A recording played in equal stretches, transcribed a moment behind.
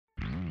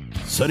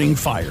setting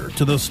fire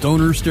to the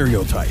stoner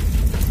stereotype,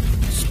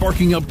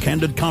 sparking up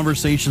candid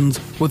conversations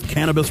with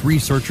cannabis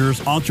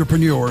researchers,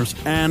 entrepreneurs,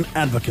 and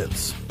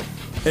advocates.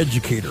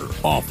 Educator,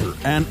 author,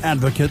 and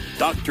advocate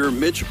Dr.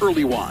 Mitch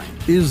Earlywine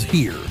is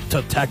here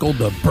to tackle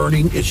the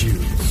burning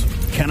issues.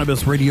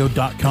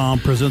 CannabisRadio.com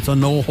presents a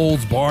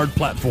no-holds-barred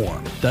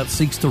platform that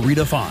seeks to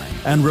redefine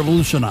and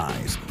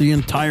revolutionize the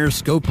entire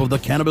scope of the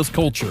cannabis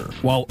culture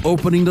while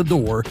opening the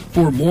door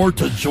for more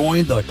to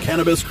join the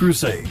cannabis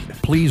crusade.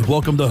 Please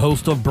welcome the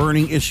host of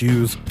Burning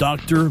Issues,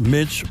 Dr.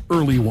 Mitch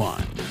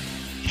Earlywine.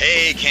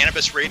 Hey,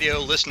 Cannabis Radio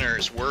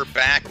listeners, we're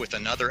back with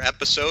another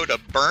episode of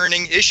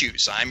Burning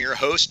Issues. I'm your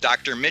host,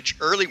 Dr. Mitch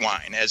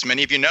Earlywine. As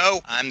many of you know,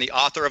 I'm the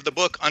author of the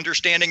book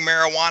Understanding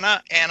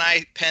Marijuana, and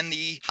I pen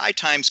the High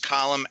Times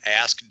column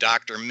Ask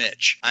Dr.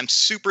 Mitch. I'm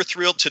super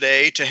thrilled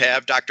today to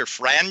have Dr.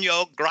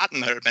 Franjo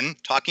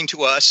Grottenherben talking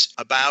to us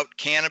about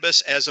cannabis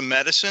as a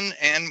medicine,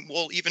 and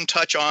we'll even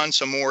touch on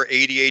some more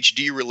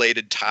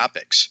ADHD-related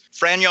topics.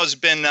 Franjo's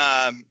been,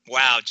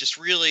 just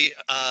really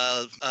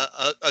a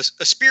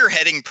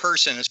spearheading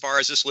person as far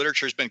as this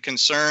literature has been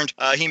concerned.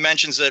 He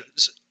mentions that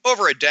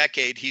over a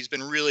decade, he's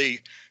been really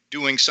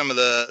doing some of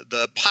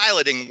the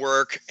piloting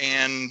work,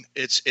 and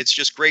it's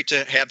just great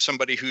to have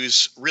somebody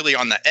who's really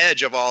on the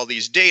edge of all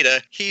these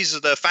data.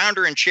 He's the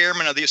founder and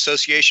chairman of the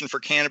Association for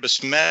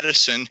Cannabis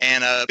Medicine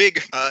and a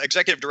big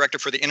executive director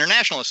for the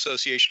International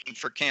Association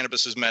for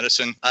Cannabis as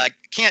Medicine. I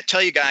can't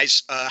tell you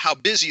guys how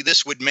busy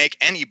this would make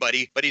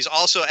anybody, but he's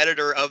also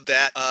editor of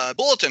that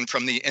bulletin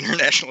from the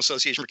International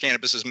Association for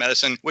Cannabis as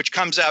Medicine, which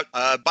comes out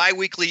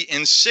bi-weekly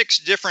in 6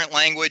 different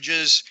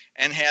languages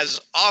and has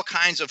all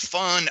kinds of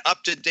fun,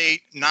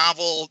 up-to-date,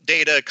 novel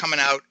data coming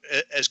out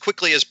as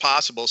quickly as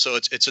possible. So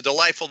it's a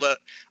delightful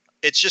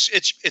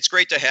it's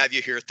great to have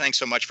you here. Thanks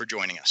so much for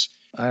joining us.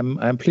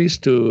 I'm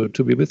pleased to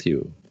be with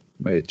you,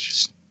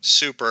 Mitch.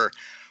 Super.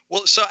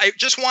 Well, so I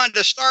just wanted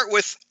to start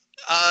with,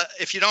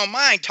 if you don't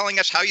mind, telling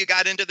us how you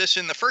got into this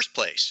in the first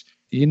place.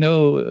 You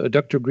know,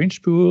 Dr.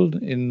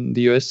 Greenspool in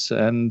the US,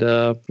 and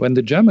when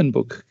the German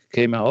book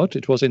came out,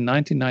 it was in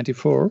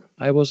 1994,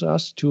 I was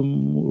asked to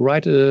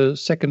write a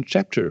second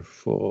chapter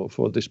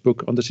for this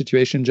book on the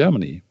situation in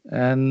Germany.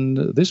 And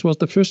this was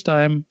the first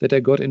time that I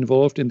got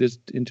involved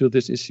into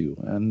this issue.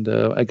 And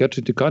I got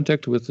into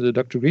contact with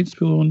Dr.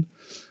 Greenspool,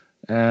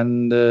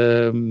 and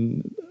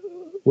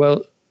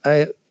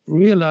I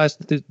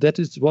realized that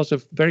it was a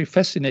very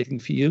fascinating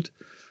field.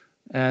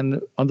 And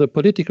on the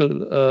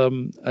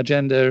political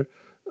agenda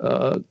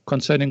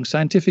concerning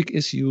scientific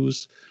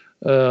issues,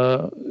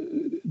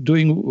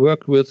 doing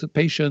work with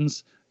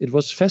patients, it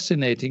was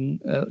fascinating,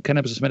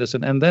 cannabis as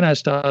medicine. And then I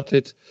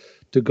started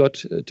to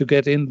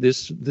get in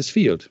this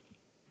field.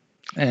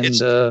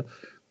 And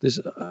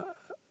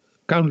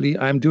currently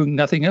I'm doing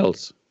nothing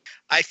else.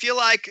 I feel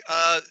like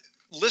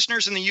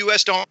listeners in the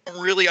U.S. don't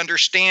really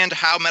understand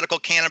how medical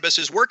cannabis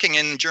is working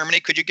in Germany.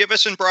 Could you give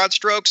us in broad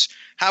strokes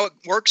how it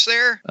works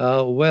there?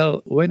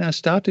 Well, when I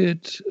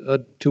started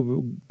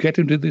to get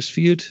into this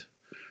field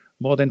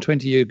more than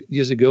 20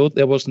 years ago,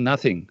 there was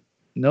nothing.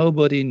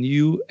 Nobody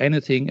knew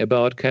anything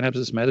about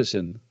cannabis as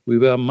medicine. We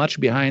were much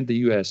behind the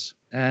U.S.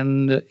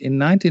 And in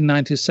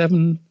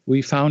 1997,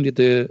 we founded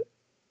the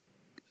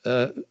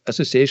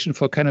Association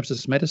for Cannabis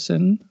as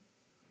Medicine,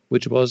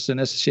 which was an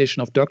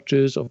association of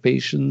doctors, of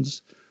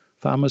patients,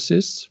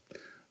 pharmacists,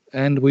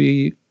 and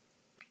we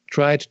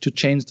tried to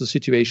change the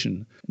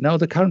situation. Now,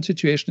 the current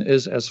situation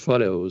is as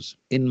follows.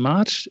 In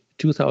March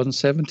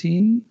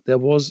 2017, there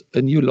was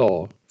a new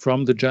law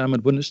from the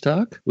German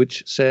Bundestag,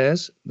 which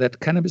says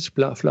that cannabis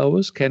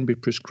flowers can be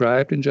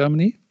prescribed in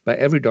Germany by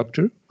every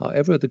doctor.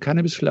 However, the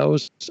cannabis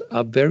flowers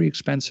are very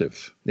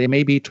expensive. They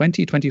may be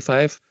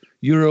 25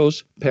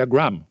 euros per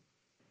gram.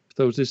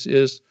 So this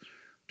is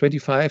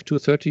 25 to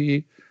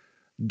 30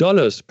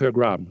 dollars per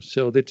gram.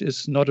 So that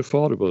is not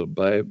affordable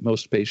by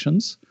most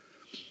patients.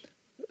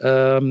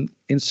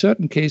 In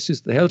certain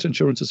cases, the health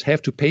insurances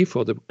have to pay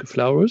for the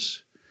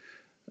flowers.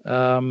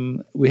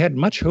 We had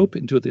much hope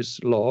into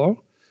this law,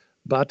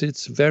 but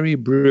it's very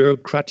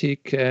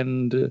bureaucratic,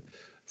 and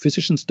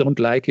physicians don't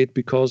like it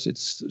because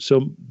it's so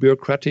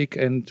bureaucratic,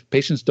 and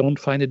patients don't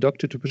find a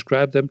doctor to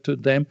prescribe them to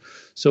them.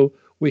 So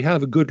we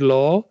have a good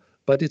law,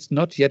 but it's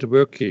not yet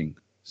working.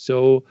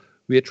 So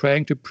we are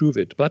trying to prove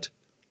it. But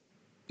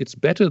it's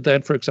better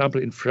than, for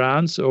example, in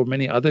France or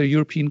many other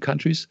European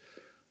countries.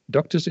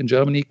 Doctors in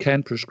Germany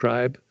can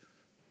prescribe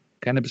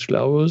cannabis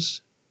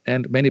flowers,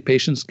 and many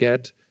patients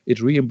get it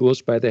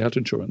reimbursed by their health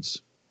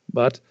insurance.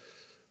 But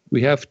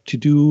we have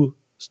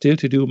still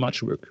to do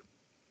much work.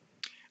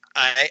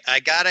 I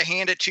got to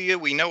hand it to you.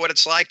 We know what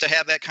it's like to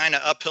have that kind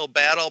of uphill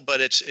battle, but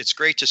it's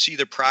great to see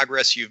the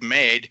progress you've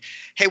made.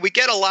 Hey, we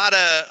get a lot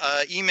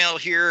of email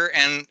here,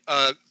 and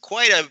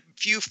quite a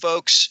few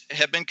folks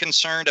have been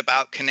concerned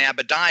about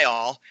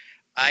cannabidiol.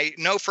 I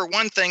know for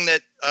one thing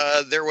that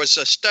there was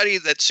a study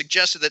that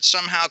suggested that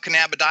somehow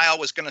cannabidiol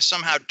was going to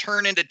somehow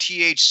turn into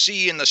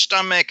THC in the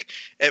stomach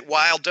at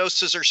wild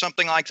doses or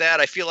something like that.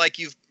 I feel like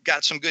you've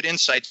got some good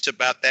insights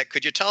about that.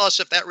 Could you tell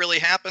us if that really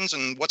happens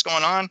and what's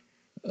going on?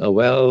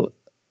 Well,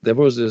 there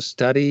was a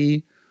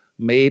study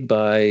made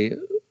by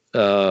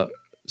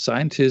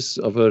scientists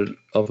of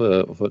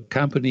a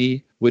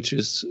company which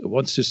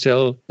wants to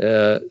sell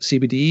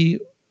CBD,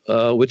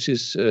 which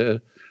is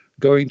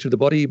going to the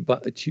body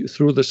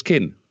through the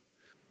skin.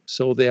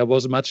 So there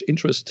was much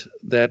interest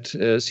that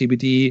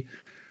CBD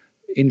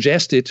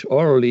ingested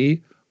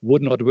orally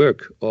would not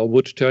work or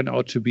would turn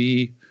out to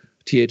be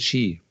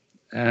THC.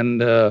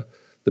 And the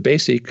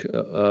basic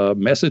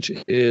message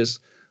is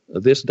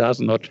this does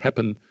not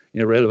happen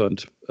in a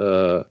relevant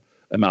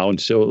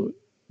amount. So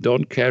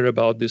don't care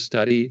about this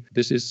study.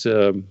 This is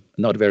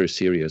not very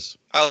serious.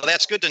 Oh,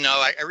 that's good to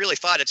know. I really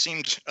thought it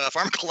seemed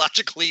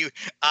pharmacologically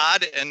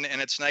odd, and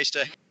it's nice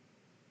to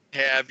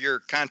have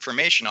your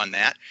confirmation on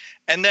that.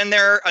 And then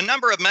there are a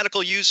number of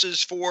medical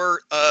uses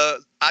for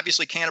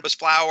obviously cannabis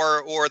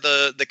flower or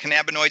the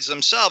cannabinoids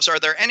themselves. Are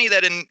there any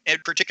that in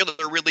particular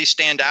really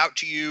stand out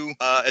to you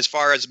as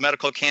far as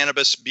medical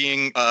cannabis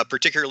being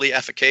particularly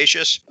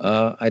efficacious?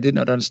 I did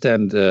not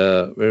understand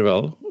very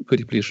well. Could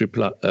you please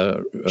reply?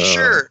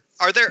 Sure.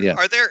 Are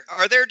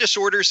there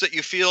disorders that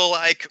you feel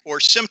like, or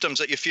symptoms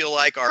that you feel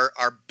like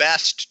are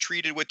best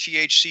treated with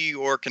THC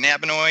or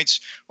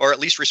cannabinoids, or at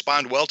least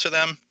respond well to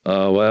them?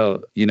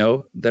 Well,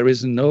 there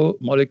is no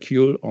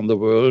molecule on the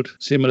world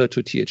similar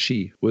to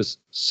THC with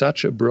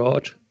such a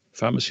broad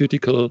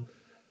pharmaceutical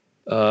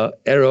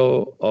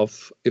arrow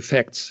of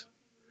effects,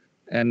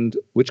 and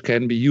which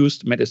can be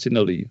used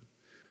medicinally.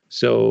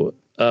 So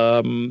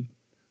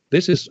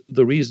this is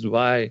the reason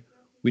why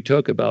we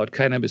talk about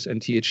cannabis and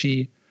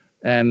THC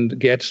and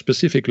get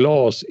specific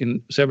laws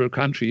in several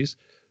countries,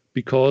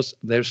 because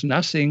there's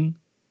nothing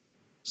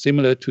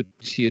similar to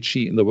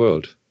THC in the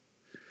world.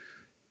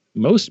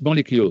 Most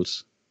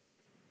molecules,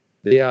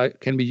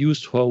 can be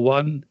used for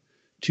 1,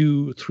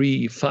 2,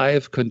 3,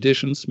 5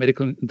 conditions,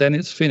 medical, then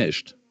it's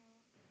finished.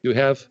 You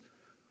have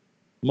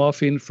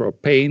morphine for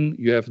pain,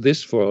 you have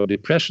this for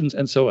depressions,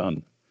 and so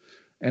on.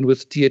 And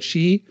with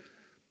THC,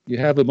 you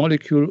have a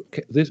molecule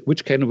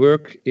which can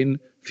work in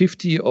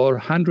 50 or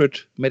 100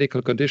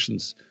 medical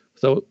conditions.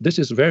 So this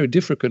is very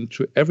different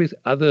to every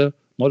other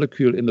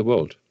molecule in the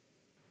world.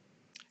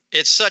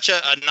 It's such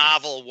a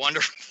novel,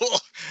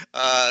 wonderful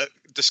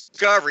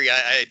discovery.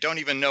 I don't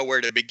even know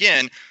where to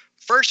begin.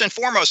 First and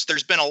foremost,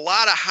 there's been a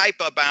lot of hype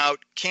about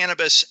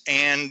cannabis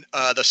and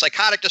the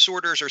psychotic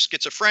disorders or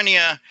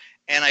schizophrenia.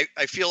 And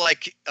I feel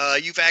like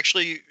you've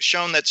actually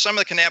shown that some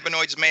of the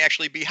cannabinoids may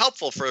actually be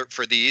helpful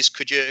for these.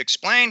 Could you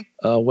explain?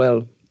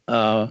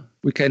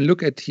 We can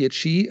look at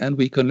THC and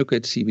we can look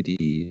at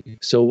CBD.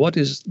 So what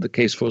is the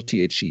case for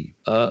THC?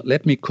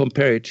 Let me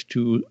compare it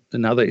to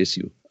another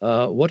issue.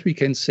 What we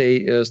can say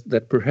is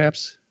that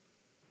perhaps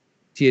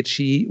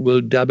THC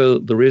will double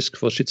the risk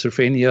for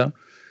schizophrenia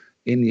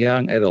in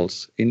young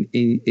adults, in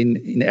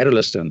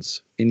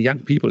adolescents, in young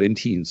people, in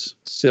teens.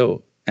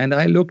 So, and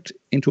I looked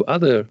into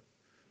other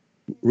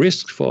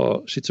risks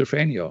for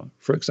schizophrenia.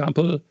 For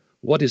example,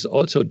 what is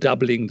also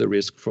doubling the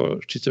risk for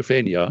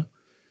schizophrenia?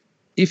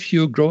 If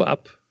you grow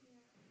up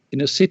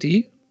in a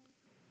city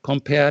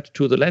compared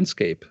to the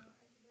landscape,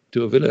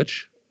 to a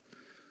village,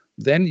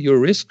 then your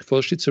risk for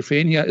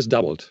schizophrenia is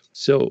doubled.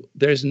 So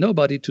there is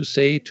nobody to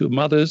say to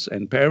mothers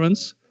and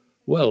parents,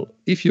 well,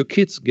 if your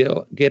kids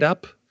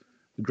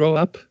grow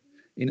up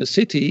in a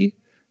city,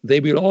 they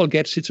will all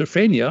get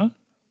schizophrenia.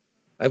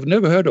 I've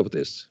never heard of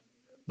this,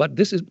 but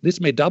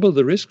this may double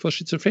the risk for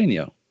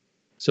schizophrenia.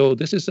 So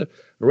this is a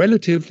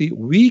relatively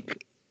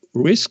weak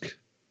risk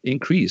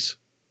increase.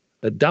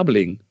 A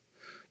doubling.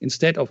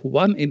 Instead of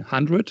 1 in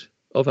 100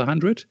 of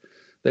 100,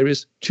 there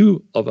is 2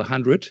 of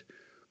 100,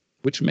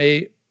 which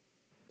may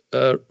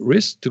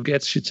risk to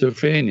get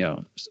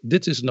schizophrenia.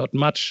 This is not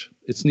much.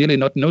 It's nearly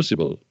not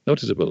noticeable.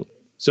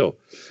 So,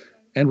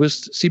 and with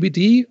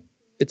CBD,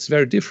 it's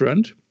very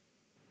different.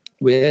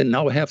 We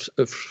now have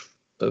a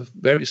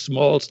very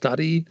small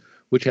study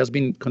which has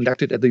been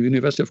conducted at the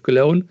University of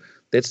Cologne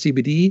that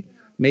CBD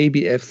may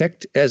be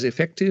as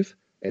effective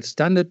as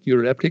standard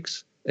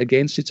neuroleptics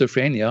against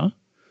schizophrenia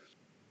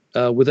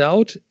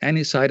without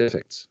any side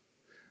effects.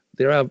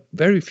 There are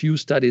very few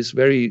studies,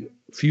 very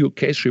few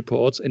case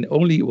reports, and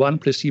only one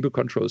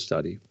placebo-controlled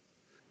study.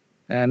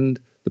 And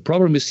the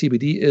problem with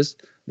CBD is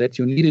that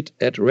you need it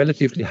at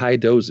relatively high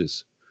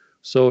doses.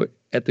 So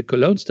at the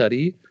Cologne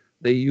study,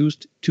 they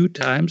used 2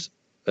 times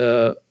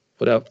or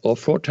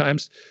 4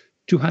 times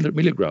 200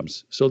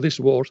 milligrams. So this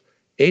was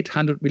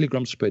 800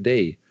 milligrams per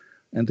day.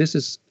 And this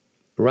is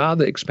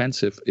rather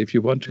expensive if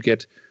you want to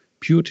get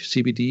pure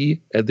CBD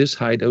at this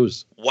high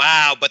dose.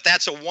 Wow, but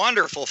that's a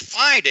wonderful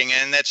finding,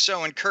 and that's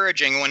so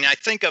encouraging. When I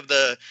think of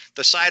the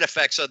side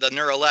effects of the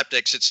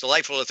neuroleptics, it's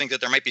delightful to think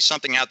that there might be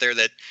something out there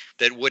that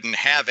wouldn't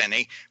have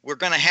any. We're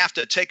going to have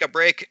to take a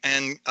break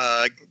and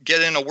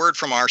get in a word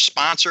from our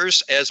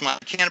sponsors. As my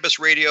Cannabis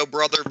Radio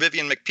brother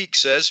Vivian McPeak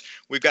says,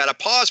 we've got to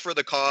pause for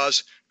the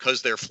cause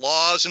because there are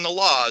flaws in the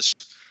laws.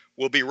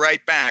 We'll be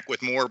right back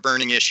with more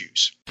Burning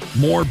Issues.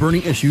 More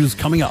Burning Issues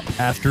coming up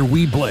after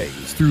we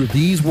blaze through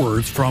these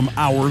words from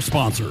our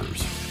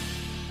sponsors.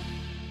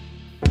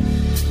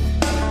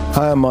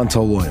 Hi, I'm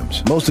Montel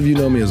Williams. Most of you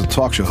know me as a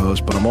talk show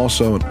host, but I'm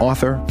also an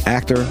author,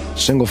 actor,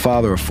 single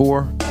father of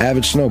 4,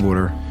 avid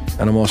snowboarder,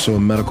 and I'm also a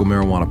medical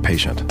marijuana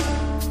patient.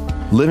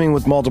 Living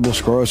with multiple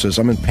sclerosis,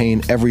 I'm in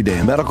pain every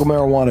day. Medical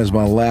marijuana is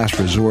my last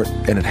resort,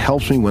 and it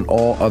helps me when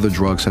all other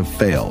drugs have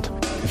failed.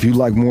 If you'd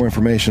like more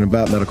information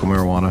about medical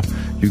marijuana,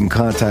 you can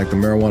contact the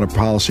Marijuana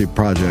Policy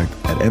Project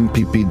at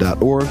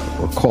mpp.org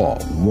or call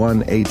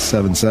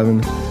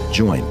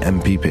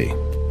 1-877-JOIN-MPP.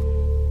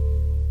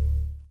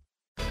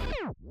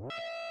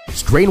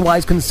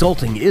 Strainwise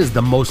Consulting is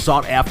the most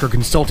sought-after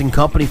consulting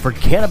company for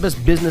cannabis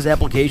business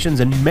applications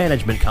and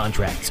management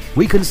contracts.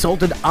 We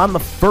consulted on the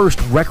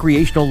first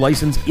recreational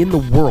license in the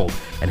world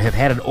and have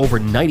had an over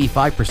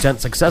 95%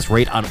 success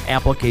rate on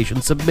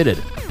applications submitted.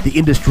 The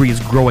industry is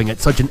growing at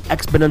such an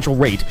exponential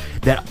rate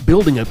that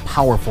building a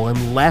powerful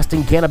and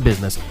lasting cannabis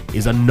business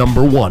is a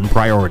 #1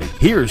 priority.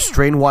 Here's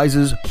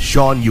Strainwise's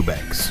Sean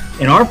Eubanks.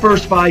 In our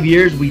first 5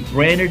 years, we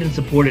branded and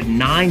supported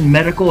 9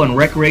 medical and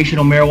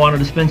recreational marijuana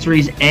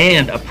dispensaries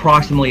and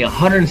approximately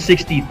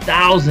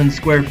 160,000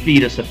 square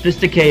feet of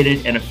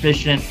sophisticated and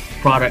efficient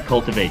product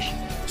cultivation.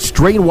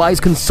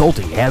 Strainwise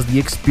Consulting has the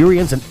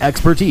experience and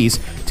expertise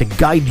to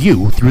guide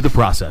you through the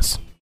process.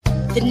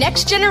 The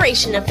next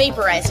generation of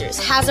vaporizers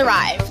has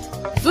arrived.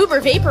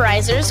 Vuber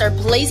vaporizers are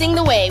blazing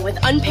the way with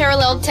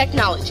unparalleled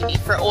technology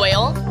for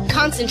oil,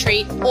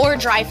 concentrate, or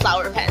dry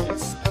flower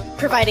pens.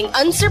 Providing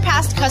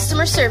unsurpassed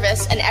customer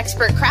service and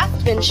expert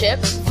craftsmanship,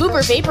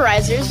 Vuber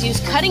vaporizers use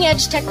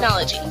cutting-edge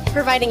technology,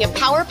 providing a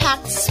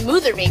power-packed,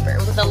 smoother vapor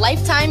with a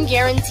lifetime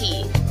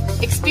guarantee.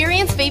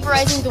 Experience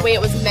vaporizing the way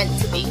it was meant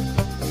to be.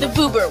 The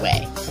Vuber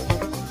way.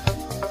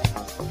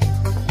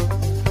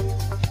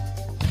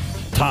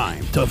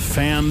 Time to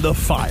fan the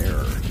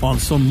fire on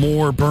some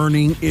more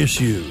burning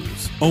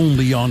issues,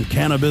 only on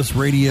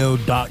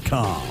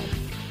CannabisRadio.com.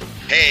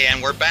 Hey,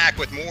 and we're back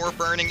with more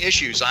burning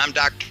issues. I'm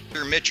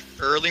Dr. Mitch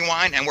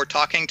Earlywine, and we're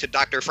talking to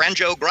Dr.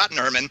 Franjo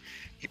Grottenherman.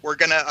 We're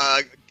going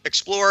to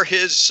explore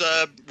his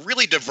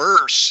really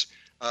diverse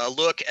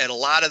look at a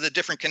lot of the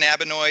different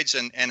cannabinoids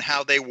and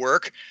how they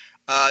work.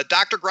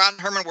 Dr.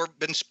 Grottenherman, we've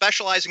been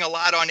specializing a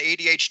lot on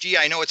ADHD.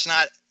 I know it's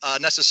not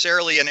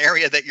necessarily an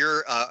area that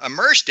you're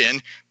immersed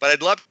in, but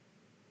I'd love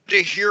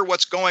to hear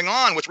what's going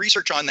on with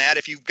research on that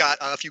if you've got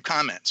a few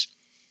comments.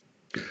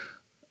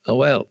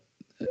 Well,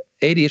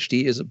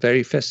 ADHD is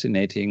very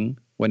fascinating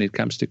when it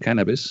comes to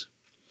cannabis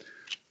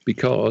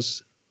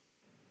because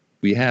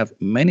we have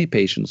many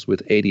patients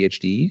with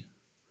ADHD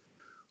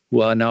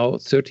who are now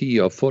 30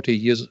 or 40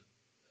 years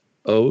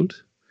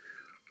old,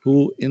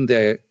 who in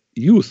their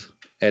youth,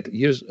 at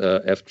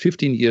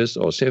 15 years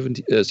or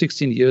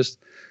 16 years,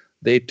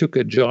 they took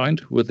a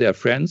joint with their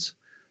friends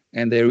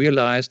and they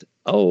realized,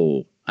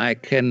 oh, I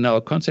can now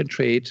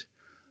concentrate,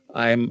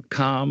 I'm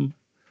calm,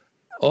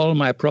 all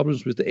my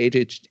problems with the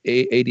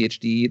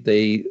ADHD,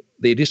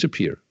 they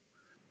disappear.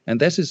 And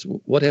this is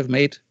what have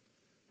made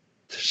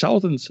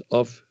thousands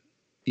of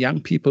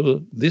young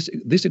people this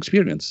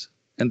experience.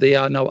 And they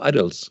are now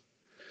adults.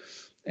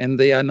 And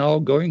they are now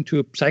going to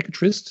a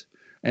psychiatrist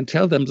and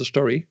tell them the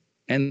story.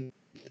 And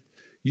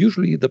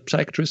usually the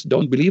psychiatrists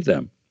don't believe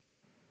them.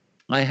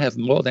 I have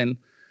more than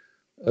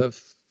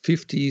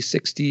 50,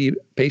 60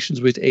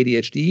 patients with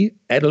ADHD,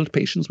 adult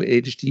patients with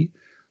ADHD.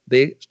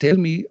 They tell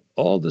me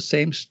all the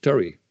same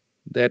story,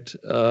 that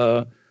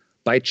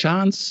by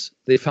chance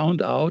they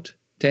found out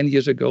 10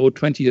 years ago,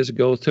 20 years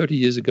ago, 30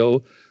 years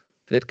ago,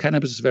 that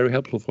cannabis is very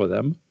helpful for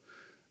them.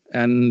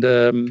 And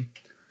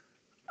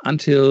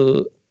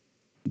until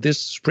this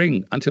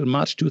spring, until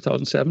March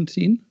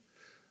 2017,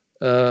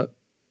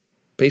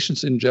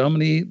 patients in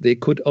Germany, they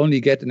could only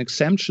get an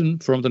exemption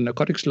from the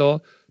narcotics law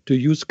to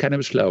use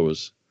cannabis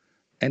flowers.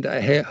 And I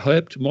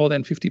helped more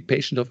than 50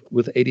 patients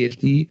with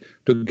ADHD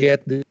to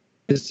get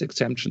this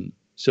exemption.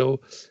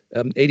 So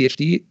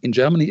ADHD in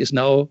Germany is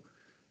now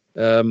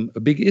a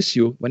big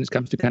issue when it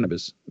comes to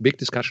cannabis, a big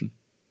discussion.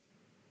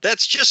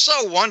 That's just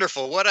so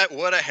wonderful. What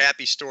a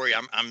happy story.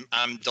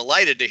 I'm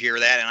delighted to hear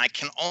that, and I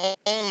can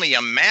only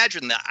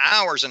imagine the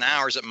hours and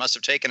hours it must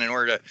have taken in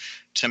order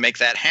to make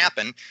that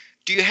happen.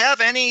 Do you have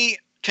any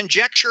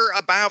conjecture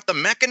about the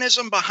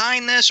mechanism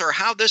behind this or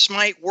how this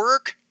might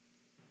work?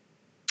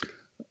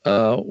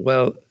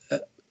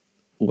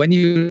 When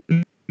you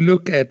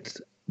look at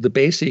the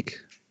basic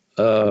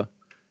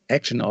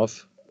action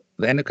of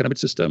the endocannabinoid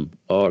system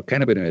or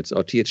cannabinoids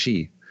or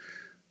THC,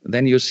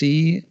 then you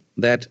see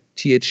that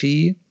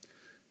THC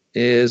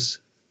is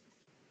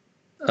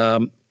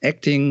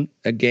acting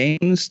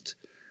against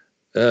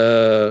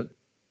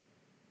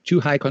too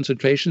high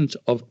concentrations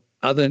of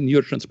other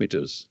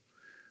neurotransmitters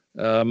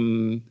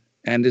and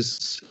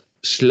is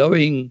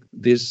slowing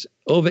this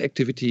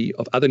overactivity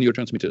of other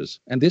neurotransmitters.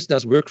 And this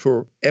does work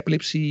for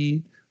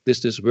epilepsy, this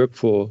does work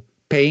for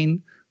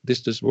pain, this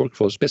does work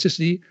for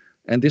spasticity,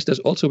 and this does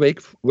also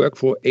work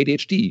for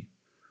ADHD.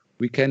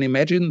 We can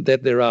imagine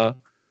that there are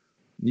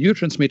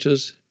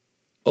neurotransmitters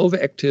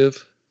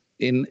overactive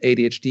in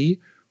ADHD,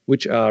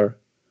 which are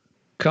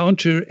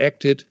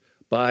counteracted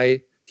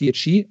by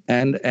THC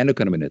and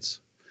endocannabinoids.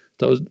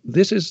 So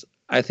this is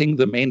I think,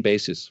 the main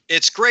basis.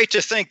 It's great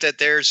to think that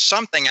there's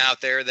something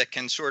out there that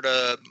can sort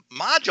of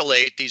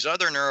modulate these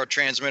other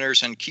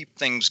neurotransmitters and keep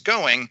things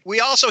going. We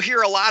also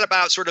hear a lot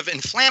about sort of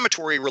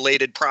inflammatory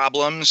related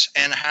problems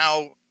and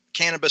how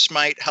cannabis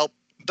might help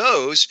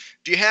those.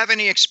 Do you have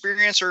any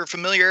experience or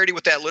familiarity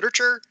with that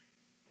literature?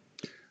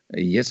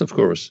 Yes, of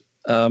course.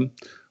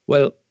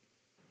 Well,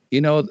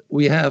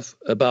 we have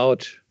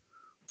about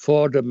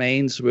 4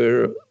 domains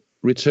where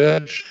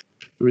research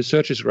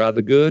is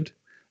rather good,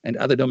 and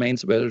other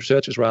domains where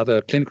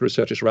clinical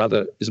research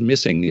is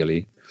missing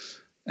nearly.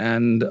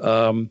 And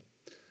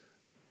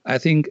I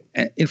think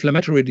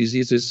inflammatory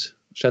diseases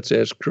such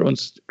as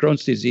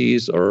Crohn's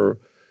disease or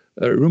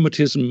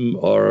rheumatism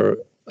or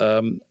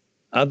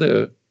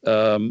other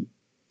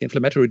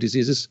inflammatory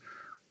diseases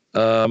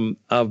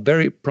are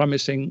very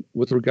promising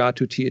with regard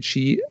to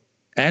THC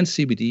and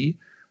CBD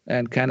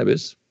and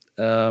cannabis.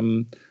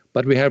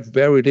 But we have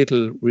very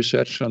little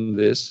research on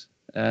this,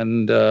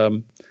 and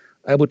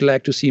I would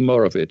like to see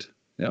more of it.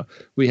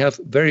 We have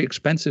very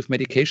expensive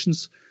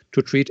medications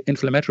to treat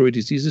inflammatory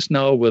diseases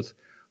now with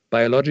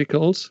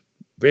biologicals,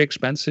 very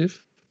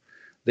expensive.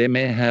 They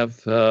may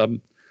have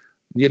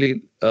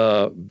nearly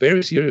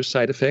very serious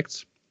side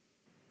effects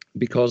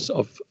because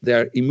of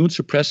their severe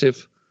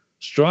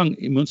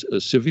immune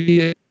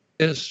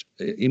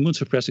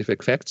suppressive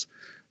effects,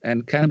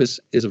 and cannabis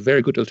is a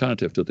very good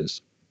alternative to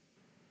this.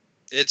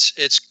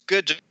 It's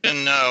good to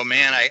know,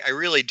 man. I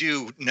really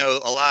do know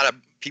a lot of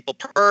people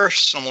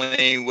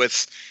personally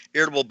with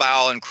irritable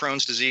bowel and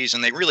Crohn's disease,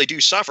 and they really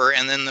do suffer.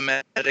 And then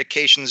the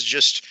medications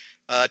just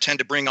tend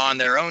to bring on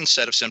their own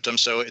set of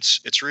symptoms. So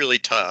it's really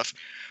tough.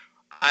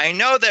 I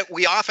know that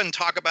we often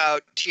talk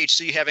about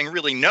THC having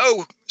really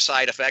no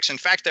side effects. In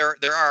fact,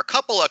 there are a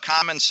couple of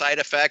common side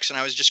effects, and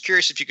I was just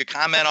curious if you could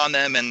comment on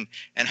them and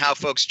how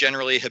folks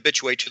generally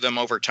habituate to them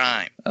over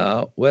time.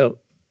 Well,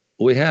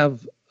 we have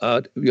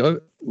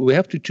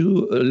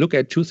to look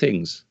at 2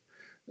 things.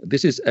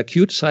 This is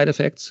acute side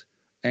effects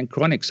and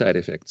chronic side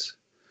effects.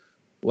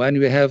 When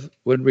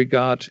we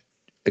got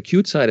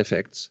acute side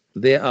effects,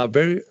 there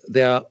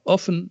are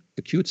often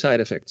acute side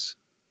effects.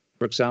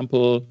 For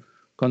example,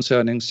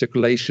 concerning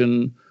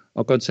circulation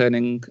or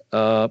concerning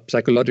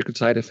psychological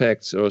side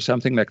effects or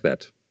something like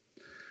that.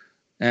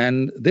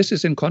 And this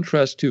is in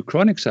contrast to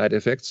chronic side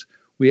effects.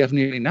 We have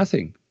nearly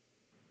nothing.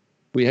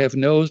 We have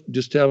no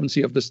disturbance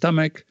of the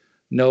stomach,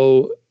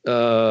 nothing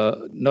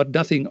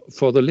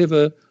for the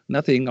liver,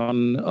 nothing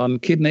on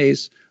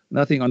kidneys,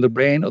 nothing on the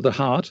brain or the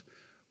heart.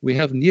 We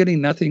have nearly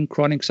nothing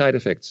chronic side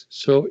effects.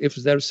 So if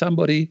there's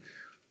somebody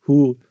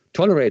who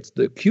tolerates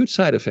the acute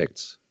side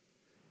effects,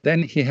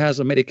 then he has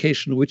a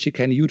medication which he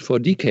can use for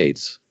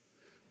decades.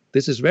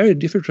 This is very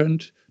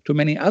different to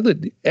many other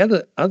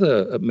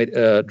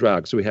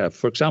drugs we have.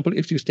 For example,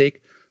 if you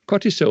take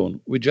cortisone,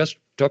 we just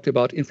talked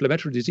about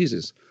inflammatory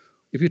diseases.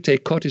 If you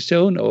take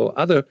cortisone or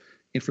other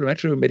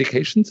inflammatory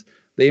medications,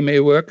 they may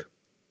work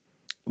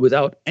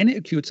without any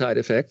acute side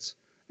effects,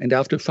 and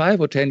after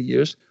 5 or 10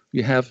 years,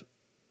 you have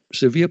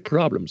severe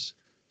problems.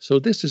 So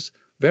this is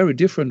very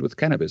different with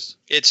cannabis.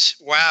 It's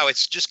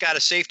just got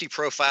a safety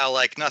profile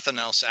like nothing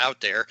else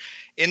out there.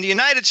 In the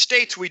United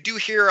States, we do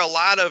hear a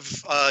lot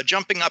of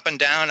jumping up and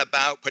down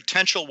about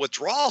potential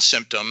withdrawal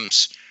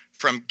symptoms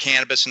from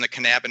cannabis and the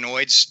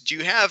cannabinoids. Do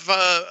you have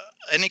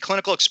any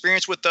clinical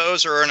experience with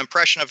those or an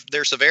impression of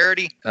their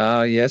severity?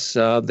 Yes,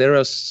 there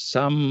are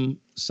some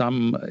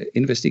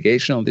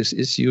investigation on these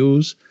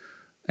issues,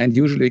 and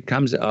usually it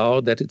comes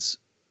out that it's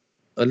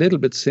a little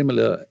bit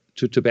similar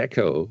to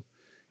tobacco.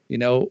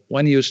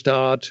 When you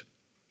start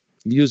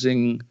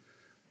using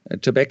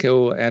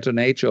tobacco at an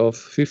age of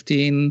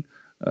 15,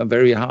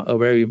 very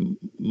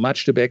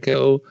much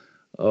tobacco,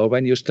 or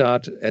when you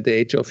start at the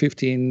age of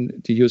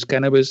 15 to use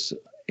cannabis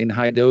in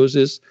high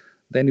doses,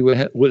 then you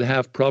will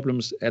have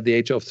problems at the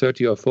age of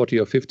 30 or 40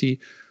 or 50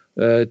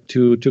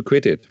 to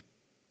quit it.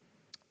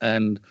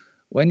 And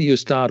when you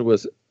start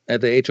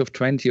at the age of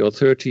 20 or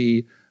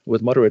 30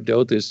 with moderate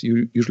doses,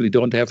 you usually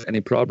don't have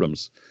any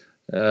problems.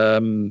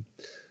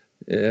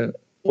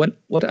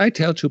 What I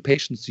tell to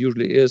patients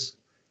usually is,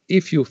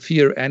 if you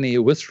fear any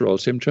withdrawal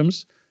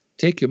symptoms,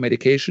 take your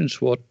medications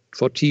for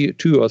 2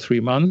 or 3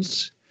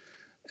 months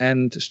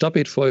and stop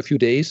it for a few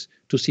days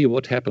to see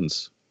what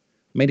happens.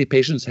 Many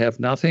patients have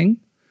nothing,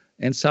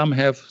 and some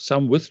have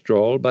some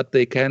withdrawal, but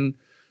they can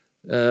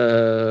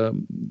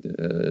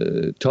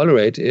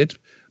tolerate it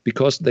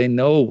because they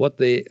know what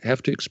they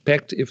have to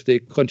expect if they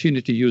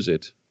continue to use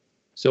it.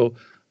 So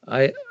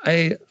I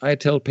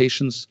tell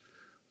patients,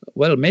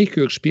 well, make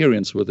your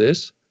experience with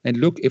this and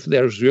look if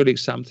there's really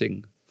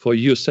something for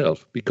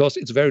yourself, because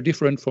it's very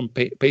different from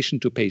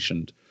patient to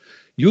patient.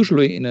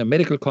 Usually in a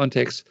medical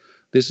context,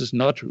 this is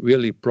not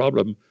really a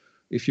problem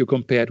if you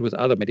compare it with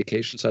other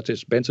medications such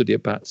as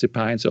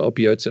benzodiazepines or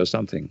opioids or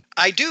something.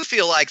 I do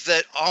feel like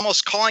that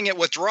almost calling it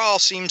withdrawal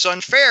seems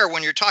unfair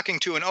when you're talking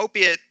to an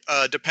opiate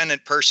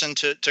dependent person.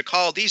 To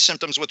call these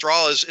symptoms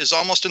withdrawal is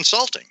almost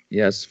insulting.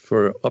 Yes,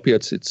 for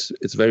opiates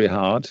it's very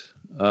hard.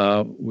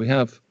 We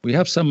have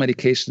some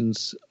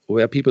medications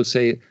where people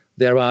say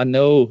there are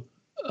no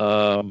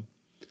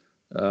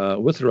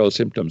withdrawal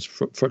symptoms.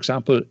 For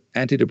example,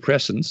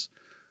 antidepressants,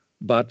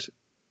 but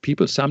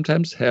people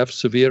sometimes have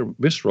severe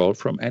withdrawal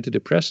from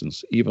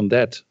antidepressants, even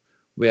that,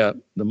 where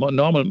the more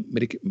normal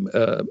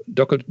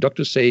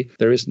doctors say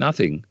there is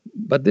nothing.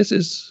 But this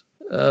is,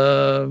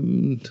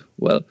 when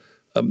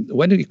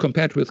you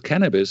compare it with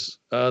cannabis,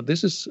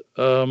 this is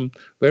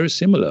very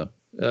similar.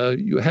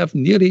 You have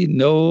nearly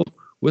no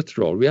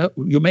withdrawal.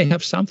 You may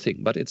have something,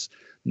 but it's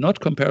not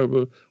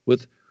comparable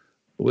with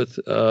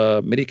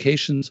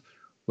medications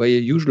where you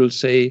usually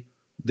say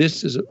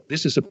this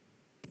is a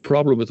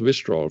problem with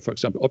withdrawal. For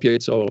example,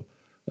 opiates or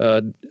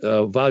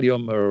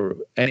Valium or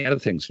any other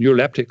things,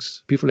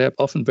 neuroleptics. People have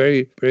often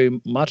very,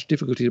 very much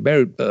difficulty,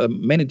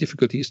 many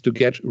difficulties to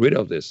get rid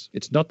of this.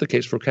 It's not the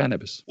case for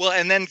cannabis. Well,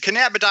 and then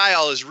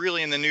cannabidiol is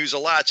really in the news a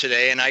lot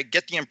today, and I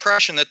get the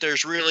impression that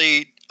there's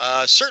really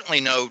certainly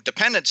no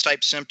dependence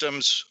type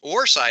symptoms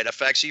or side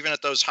effects, even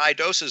at those high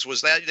doses.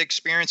 Was that the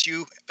experience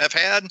you have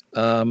had?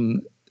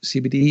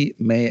 CBD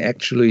may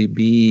actually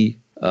be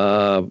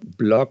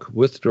block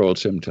withdrawal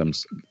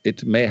symptoms.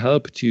 It may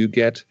help to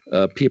get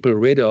people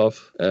rid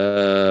of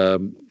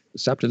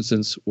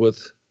substances who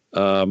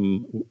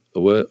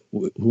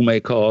may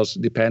cause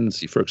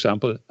dependency. For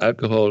example,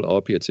 alcohol,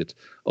 opiates,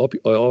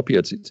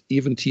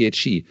 even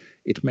THC.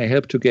 It may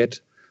help to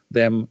get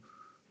them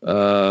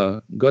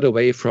got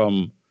away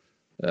from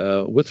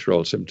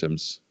withdrawal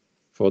symptoms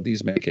for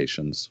these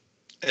medications.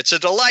 It's a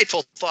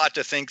delightful thought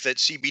to think that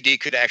CBD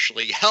could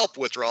actually help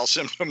withdrawal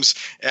symptoms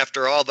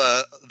after all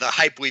the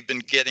hype we've been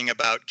getting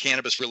about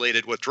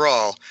cannabis-related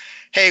withdrawal.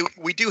 Hey,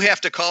 we do have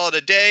to call it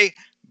a day,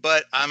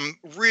 but I'm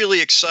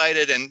really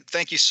excited, and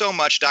thank you so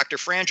much, Dr.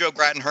 Franjo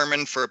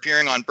Graten-Herman, for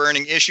appearing on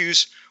Burning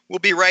Issues. We'll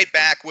be right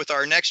back with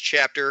our next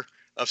chapter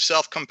of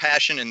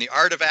Self-Compassion in the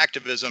Art of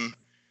Activism.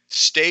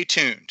 Stay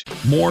tuned.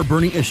 More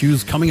Burning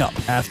Issues coming up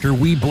after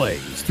we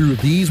blaze through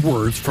these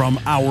words from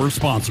our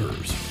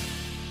sponsors.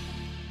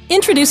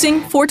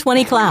 Introducing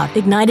 420 Cloud,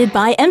 ignited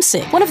by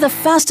MSIG, one of the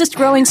fastest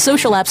growing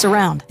social apps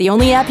around. The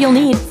only app you'll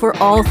need for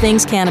all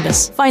things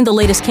cannabis. Find the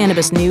latest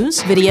cannabis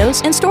news,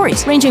 videos, and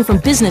stories, ranging from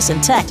business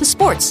and tech to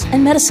sports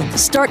and medicine.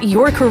 Start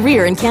your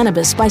career in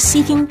cannabis by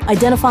seeking,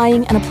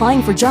 identifying, and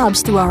applying for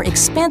jobs through our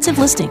expansive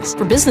listings.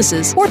 For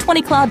businesses,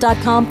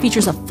 420cloud.com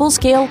features a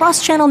full-scale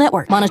cross-channel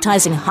network,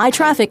 monetizing high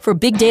traffic for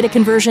big data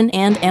conversion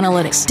and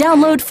analytics.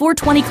 Download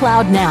 420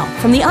 Cloud now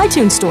from the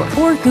iTunes Store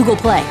or Google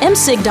Play.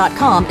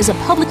 MSIG.com is a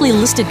publicly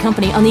listed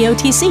company on the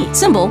OTC,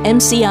 symbol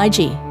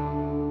MCIG.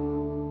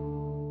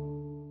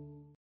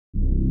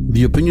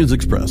 The opinions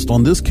expressed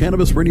on this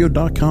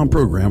CannabisRadio.com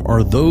program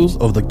are those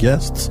of the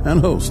guests and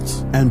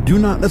hosts and do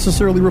not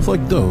necessarily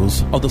reflect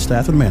those of the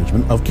staff and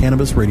management of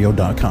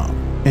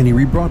CannabisRadio.com. Any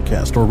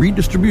rebroadcast or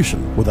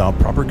redistribution without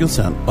proper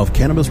consent of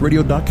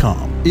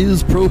CannabisRadio.com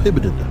is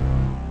prohibited.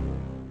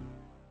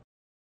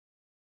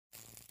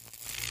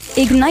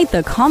 Ignite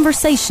the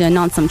conversation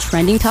on some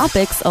trending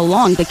topics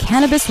along the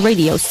Cannabis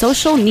Radio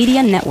social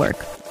media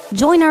network.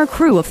 Join our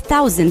crew of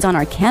thousands on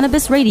our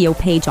Cannabis Radio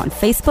page on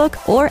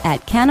Facebook or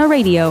at Canna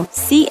Radio,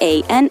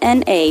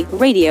 CANNA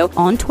Radio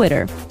on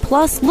Twitter.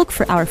 Plus, look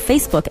for our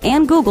Facebook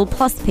and Google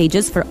Plus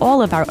pages for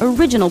all of our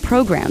original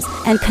programs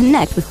and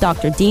connect with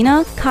Dr.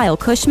 Dina, Kyle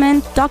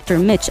Cushman, Dr.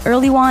 Mitch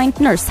Earlywine,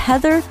 Nurse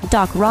Heather,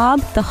 Doc Rob,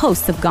 the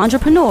hosts of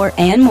Ganjapreneur,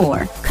 and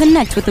more.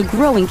 Connect with the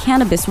growing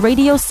Cannabis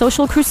Radio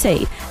social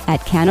crusade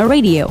at Canna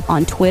Radio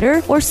on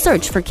Twitter or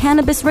search for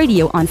Cannabis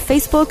Radio on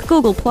Facebook,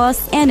 Google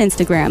Plus, and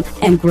Instagram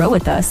and grow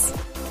with us.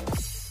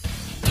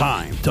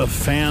 Time to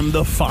fan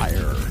the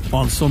fire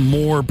on some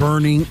more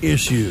burning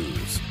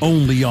issues,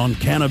 only on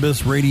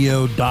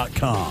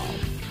CannabisRadio.com.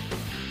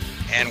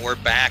 And we're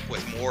back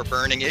with more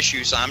Burning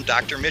Issues. I'm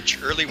Dr. Mitch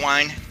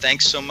Earlywine.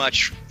 Thanks so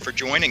much for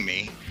joining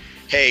me.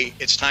 Hey,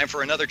 it's time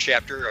for another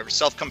chapter of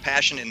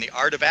Self-Compassion in the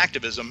Art of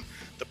Activism,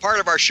 the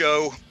part of our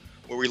show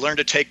where we learn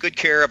to take good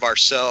care of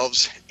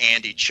ourselves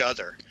and each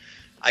other.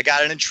 I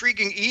got an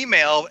intriguing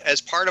email as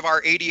part of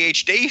our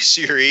ADHD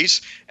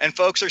series, and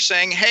folks are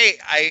saying, hey,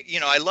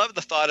 I love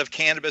the thought of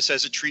cannabis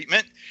as a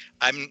treatment.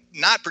 I'm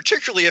not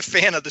particularly a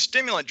fan of the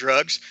stimulant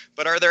drugs,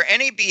 but are there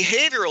any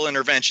behavioral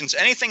interventions,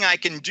 anything I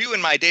can do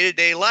in my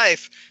day-to-day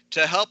life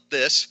to help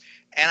this?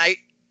 And I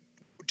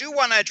do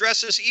want to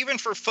address this even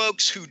for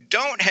folks who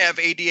don't have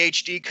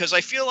ADHD, because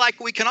I feel like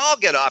we can all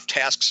get off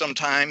task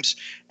sometimes,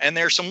 and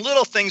there's some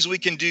little things we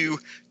can do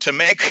to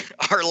make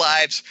our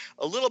lives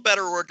a little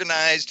better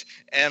organized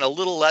and a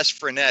little less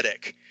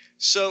frenetic.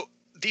 So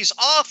these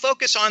all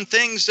focus on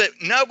things that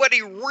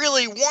nobody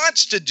really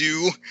wants to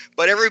do,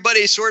 but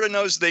everybody sort of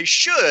knows they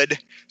should.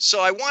 So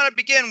I want to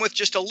begin with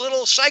just a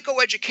little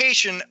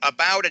psychoeducation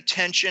about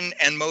attention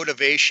and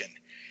motivation.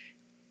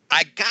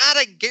 I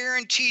gotta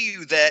guarantee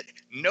you that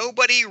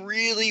nobody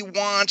really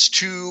wants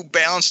to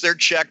balance their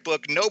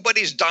checkbook.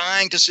 Nobody's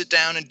dying to sit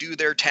down and do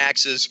their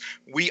taxes.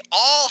 We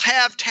all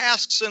have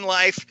tasks in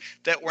life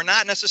that we're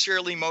not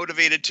necessarily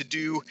motivated to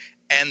do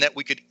and that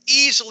we could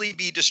easily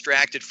be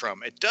distracted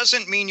from. It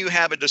doesn't mean you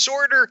have a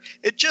disorder.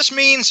 It just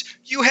means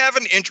you have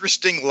an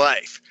interesting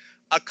life.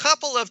 A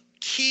couple of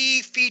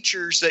key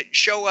features that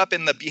show up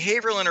in the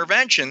behavioral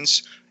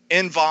interventions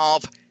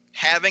involve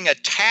having a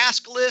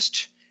task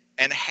list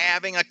and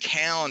having a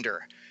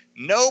calendar.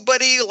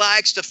 Nobody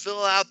likes to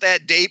fill out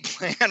that day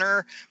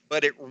planner,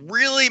 but it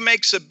really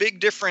makes a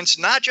big difference,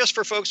 not just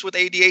for folks with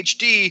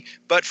ADHD,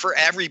 but for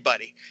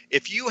everybody.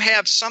 If you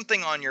have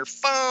something on your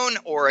phone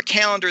or a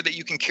calendar that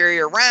you can carry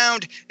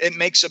around, it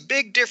makes a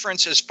big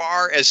difference as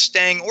far as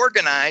staying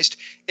organized.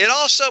 It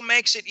also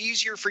makes it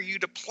easier for you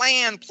to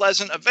plan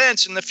pleasant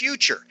events in the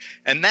future.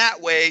 And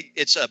that way,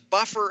 it's a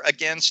buffer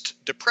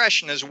against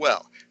depression as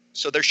well.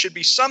 So there should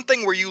be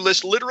something where you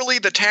list literally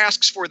the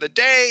tasks for the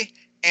day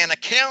and a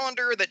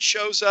calendar that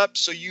shows up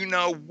so you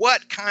know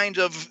what kind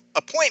of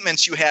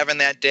appointments you have in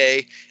that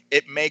day.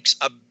 It makes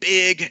a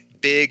big,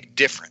 big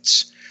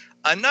difference.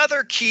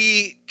 Another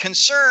key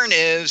concern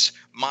is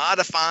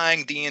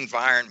modifying the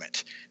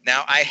environment.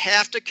 Now, I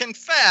have to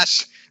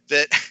confess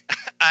that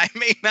I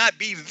may not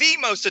be the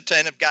most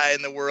attentive guy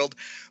in the world,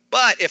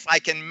 but if I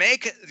can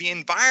make the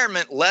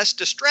environment less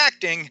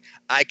distracting,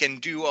 I can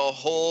do a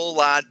whole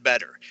lot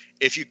better.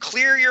 If you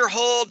clear your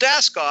whole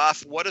desk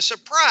off, what a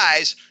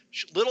surprise.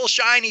 Little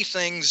shiny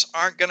things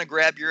aren't going to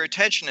grab your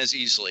attention as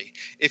easily.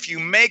 If you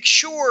make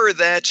sure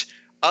that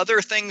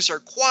other things are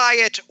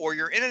quiet or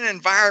you're in an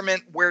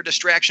environment where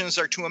distractions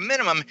are to a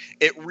minimum,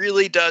 it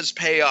really does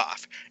pay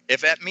off.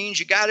 If that means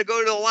you got to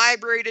go to the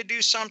library to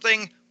do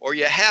something, or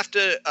you have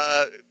to,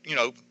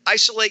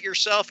 isolate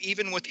yourself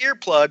even with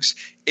earplugs,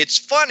 it's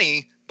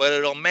funny, but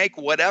it'll make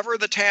whatever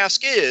the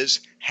task is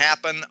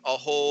happen a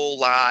whole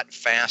lot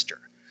faster.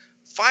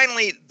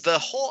 Finally, the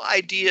whole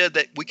idea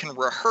that we can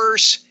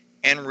rehearse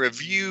and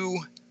review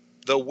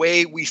the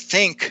way we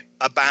think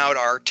about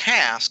our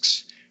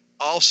tasks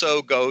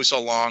also goes a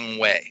long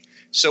way.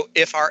 So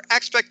if our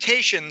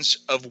expectations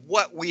of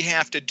what we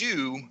have to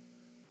do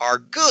are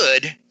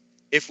good,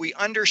 if we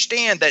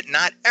understand that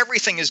not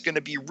everything is going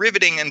to be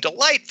riveting and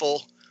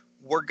delightful,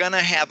 we're going to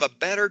have a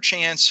better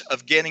chance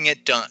of getting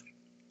it done.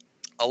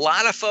 A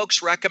lot of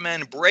folks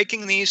recommend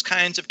breaking these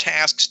kinds of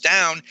tasks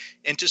down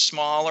into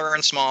smaller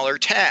and smaller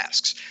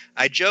tasks.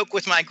 I joke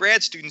with my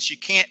grad students, you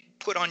can't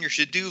put on your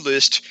to-do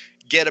list,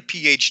 get a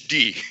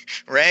PhD,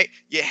 right?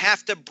 You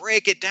have to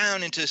break it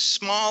down into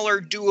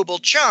smaller,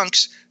 doable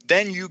chunks.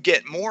 Then you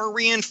get more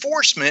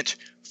reinforcement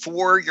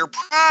for your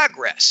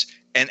progress.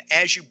 And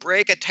as you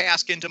break a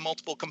task into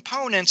multiple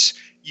components,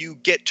 you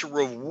get to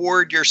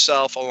reward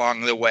yourself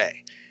along the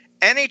way.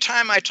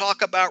 Anytime I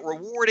talk about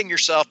rewarding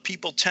yourself,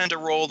 people tend to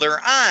roll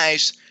their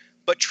eyes,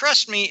 but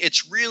trust me,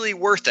 it's really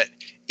worth it.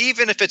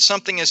 Even if it's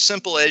something as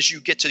simple as you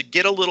get to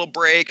get a little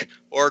break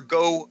or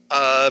go,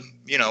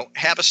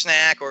 have a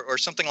snack or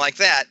something like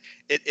that,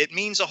 it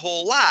means a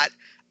whole lot.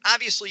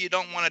 Obviously, you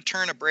don't want to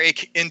turn a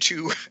break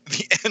into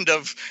the end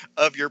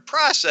of your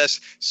process.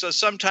 So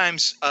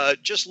sometimes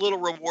just little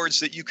rewards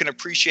that you can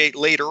appreciate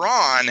later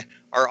on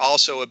are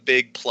also a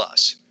big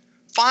plus.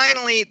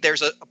 Finally,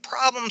 there's a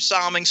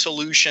problem-solving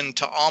solution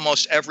to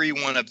almost every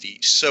one of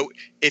these. So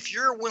if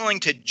you're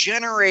willing to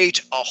generate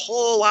a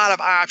whole lot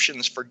of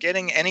options for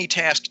getting any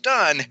task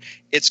done,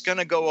 it's going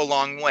to go a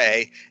long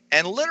way.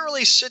 And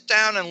literally sit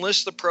down and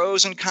list the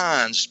pros and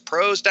cons,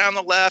 pros down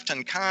the left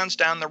and cons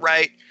down the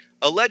right.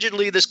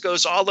 Allegedly, this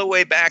goes all the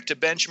way back to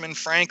Benjamin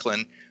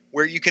Franklin,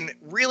 where you can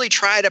really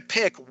try to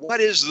pick what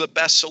is the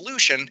best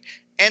solution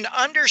and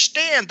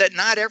understand that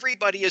not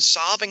everybody is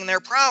solving their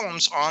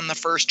problems on the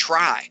first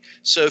try.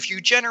 So if you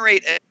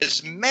generate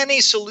as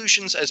many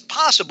solutions as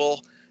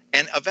possible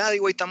and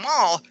evaluate them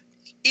all,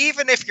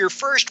 even if your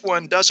first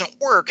one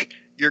doesn't work,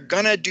 you're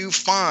going to do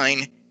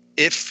fine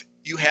if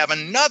you have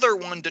another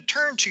one to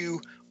turn to,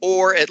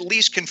 or at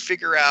least can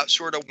figure out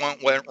sort of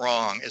what went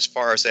wrong as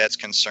far as that's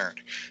concerned.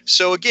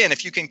 So again,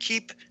 if you can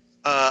keep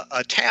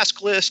a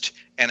task list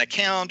and a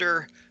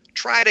calendar,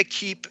 try to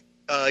keep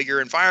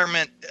your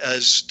environment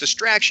as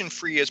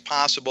distraction-free as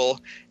possible,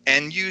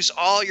 and use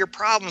all your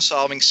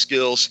problem-solving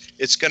skills,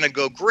 it's going to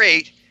go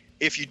great.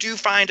 If you do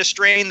find a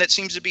strain that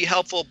seems to be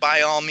helpful,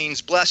 by all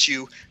means, bless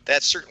you.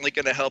 That's certainly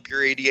going to help your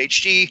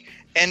ADHD,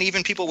 and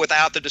even people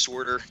without the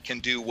disorder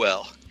can do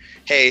well.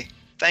 Hey,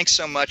 thanks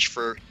so much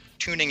for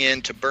tuning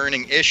in to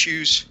Burning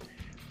Issues.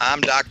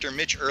 I'm Dr.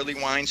 Mitch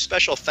Earlywine.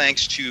 Special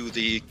thanks to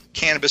the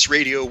Cannabis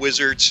Radio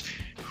Wizards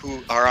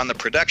who are on the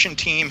production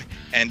team,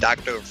 and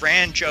Dr.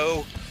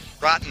 Franjo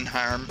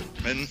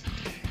Grottenherman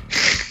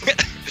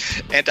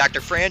and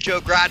Dr. Franjo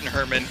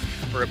Grottenherman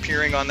for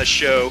appearing on the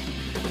show.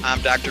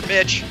 I'm Dr.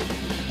 Mitch.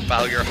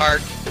 Follow your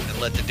heart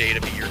and let the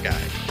data be your guide.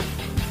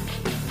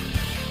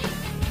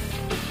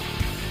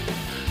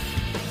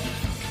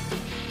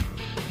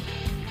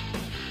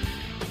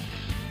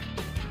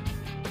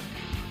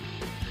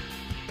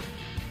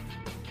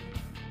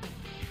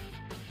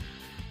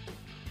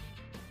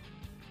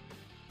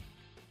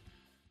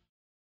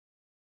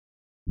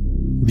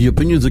 The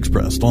opinions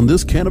expressed on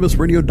this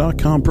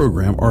CannabisRadio.com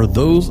program are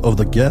those of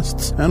the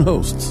guests and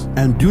hosts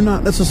and do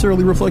not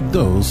necessarily reflect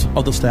those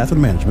of the staff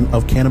and management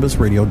of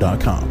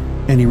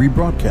CannabisRadio.com. Any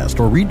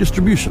rebroadcast or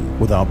redistribution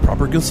without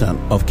proper consent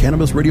of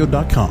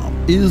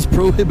CannabisRadio.com is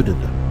prohibited.